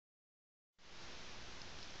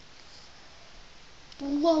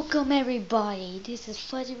Welcome everybody, this is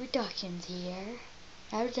Fuzzy Productions here.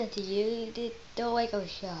 I present to you the Lego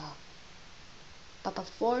Show. But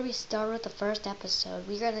before we start with the first episode,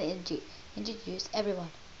 we're gonna introduce everyone.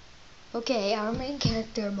 Okay, our main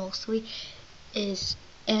character mostly is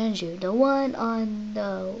Andrew, the one on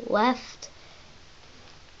the left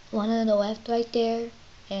right there,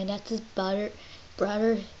 and that's his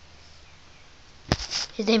brother.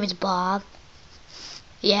 His name is Bob.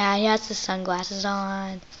 Yeah, he has the sunglasses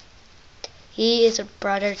on. He is a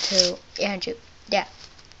brother to Andrew. Yeah.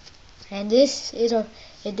 And this is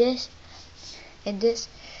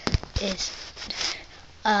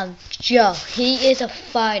Joe. He is a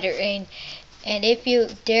fighter, and if you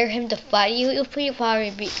dare him to fight you, he'll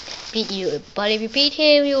probably beat you. But if you beat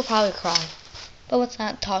him, he'll probably cry. But let's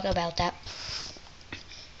not talk about that.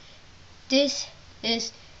 This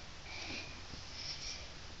is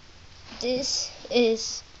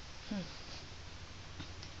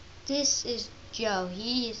Joe.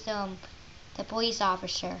 He is the police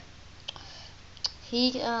officer.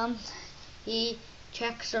 He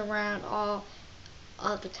checks around all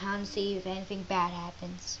of the town to see if anything bad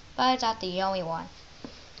happens. But it's not the only one.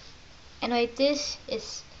 Anyway, this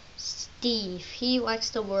is Steve. He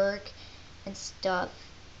likes to work and stuff.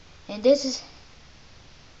 And this is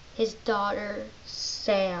his daughter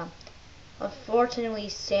Sam. Unfortunately,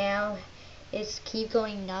 Sam keep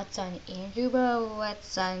going nuts on Andrew, but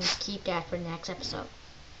let's keep that for the next episode.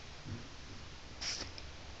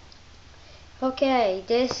 Okay,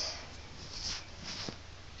 this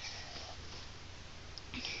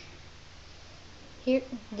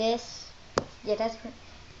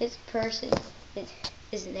person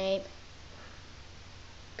is named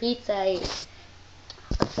Pizza.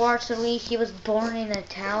 Unfortunately, she was born in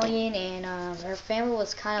Italian, and her family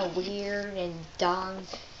was kind of weird and dumb,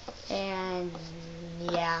 and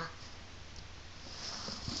yeah.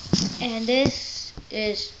 And this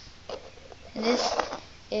is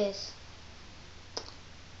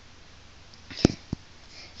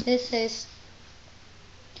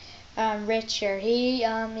Richard. He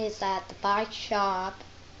is at the bike shop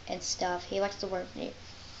and stuff. He likes to work there.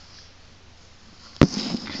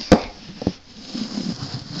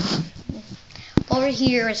 Over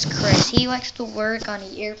here is Chris. He likes to work on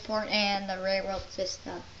the airport and the railroad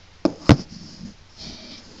system.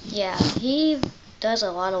 Yeah, he does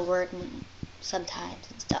a lot of work sometimes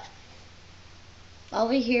and stuff.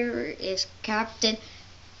 Over here is Captain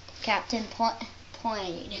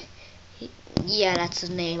Plane. Yeah, that's his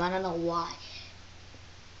name. I don't know why.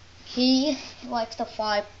 He likes to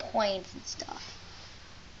fly planes and stuff.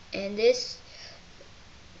 And this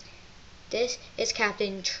is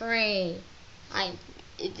Captain Train.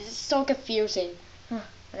 It's so confusing.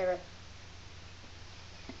 Whatever.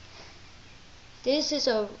 This is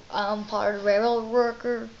a part of railroad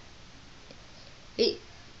worker.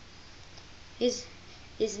 His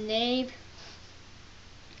name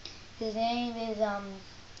is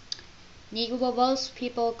Nico, but most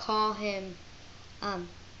people call him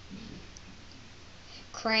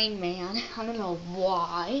Crane Man. I don't know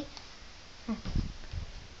why.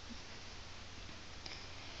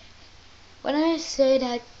 When I say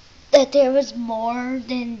that there was more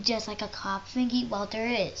than just like a cop thingy, well, there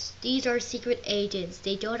is. These are secret agents.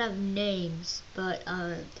 They don't have names, but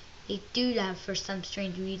they do that for some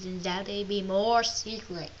strange reasons that they be more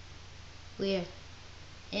secret. Weird.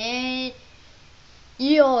 And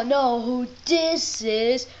you all know who this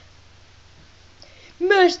is.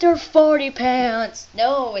 Mr. 40 Pants.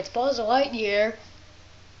 No, it's Buzz Lightyear.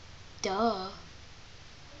 Duh.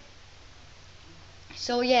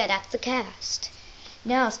 So yeah, that's the cast.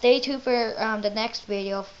 Now stay tuned for the next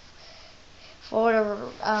video for the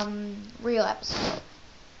real episode.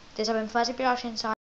 This has been Fuzzy Productions.